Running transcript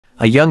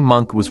A young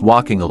monk was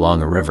walking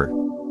along a river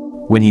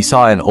when he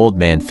saw an old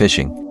man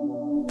fishing.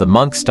 The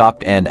monk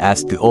stopped and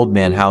asked the old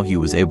man how he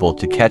was able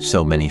to catch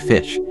so many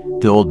fish.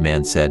 The old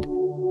man said,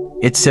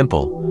 "It's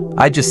simple.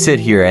 I just sit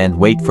here and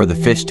wait for the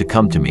fish to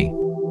come to me."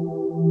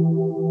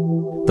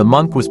 The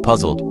monk was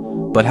puzzled.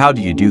 "But how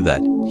do you do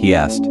that?" he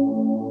asked.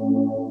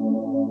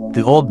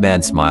 The old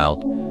man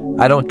smiled.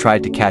 "I don't try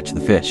to catch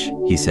the fish,"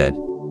 he said.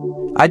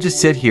 "I just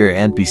sit here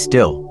and be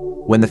still.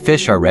 When the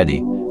fish are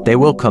ready, they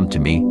will come to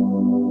me."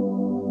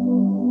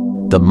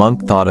 The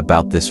monk thought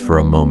about this for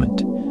a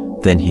moment.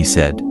 Then he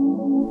said,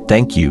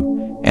 "Thank you,"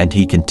 and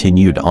he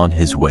continued on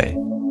his way.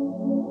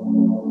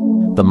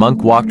 The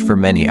monk walked for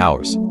many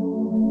hours,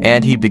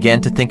 and he began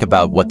to think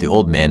about what the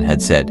old man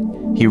had said.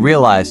 He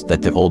realized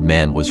that the old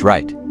man was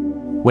right.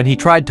 When he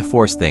tried to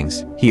force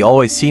things, he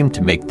always seemed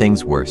to make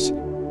things worse.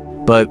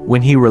 But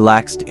when he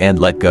relaxed and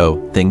let go,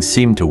 things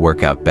seemed to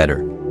work out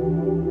better.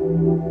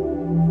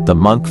 The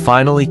monk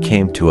finally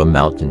came to a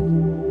mountain.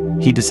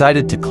 He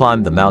decided to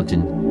climb the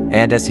mountain,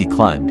 and as he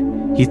climbed,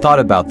 he thought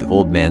about the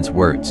old man's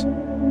words.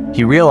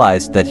 He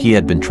realized that he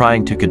had been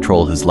trying to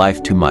control his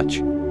life too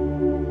much.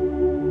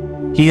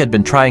 He had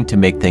been trying to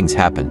make things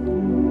happen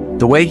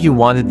the way he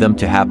wanted them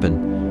to happen,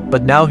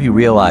 but now he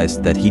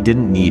realized that he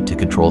didn't need to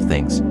control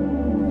things.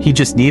 He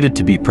just needed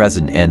to be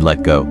present and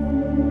let go.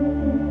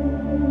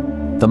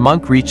 The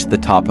monk reached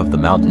the top of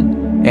the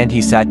mountain, and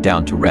he sat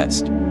down to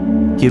rest.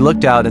 He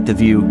looked out at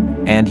the view,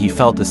 and he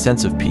felt a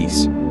sense of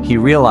peace. He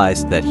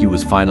realized that he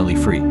was finally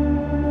free.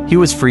 He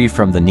was free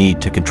from the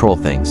need to control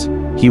things.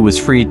 He was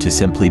free to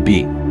simply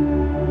be.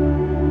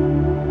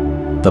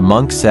 The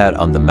monk sat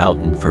on the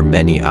mountain for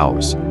many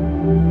hours,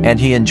 and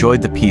he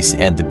enjoyed the peace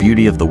and the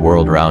beauty of the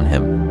world around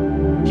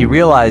him. He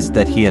realized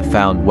that he had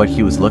found what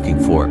he was looking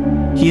for.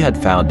 He had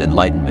found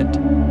enlightenment.